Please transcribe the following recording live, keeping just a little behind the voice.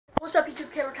What's up,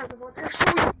 YouTube? Taylor Townsend Vlog. So,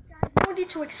 you guys, I wanted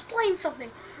to explain something.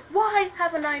 Why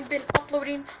haven't I been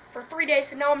uploading for 3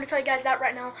 days? And now I'm going to tell you guys that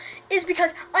right now. Is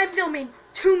because I'm filming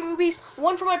 2 movies.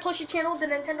 One for my plushie channel, the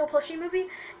Nintendo plushie movie.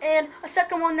 And a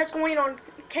second one that's going on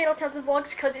Taylor Townsend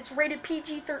Vlogs because it's rated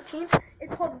PG-13.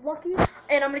 It's called Lucky.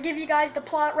 And I'm going to give you guys the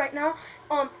plot right now.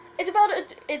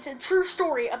 It's a true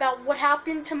story about what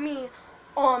happened to me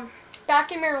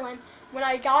back in Maryland when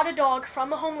I got a dog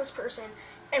from a homeless person.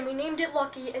 And we named it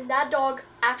Lucky, and that dog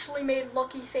actually made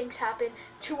lucky things happen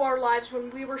to our lives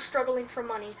when we were struggling for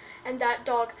money. And that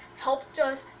dog helped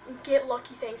us get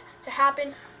lucky things to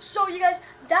happen. So, you guys,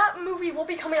 that movie will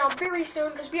be coming out very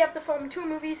soon because we have to film 2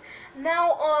 movies.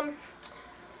 Now,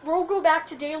 we'll go back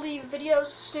to daily videos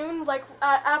soon, like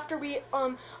after we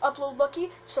upload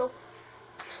Lucky. So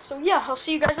yeah, I'll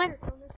see you guys later.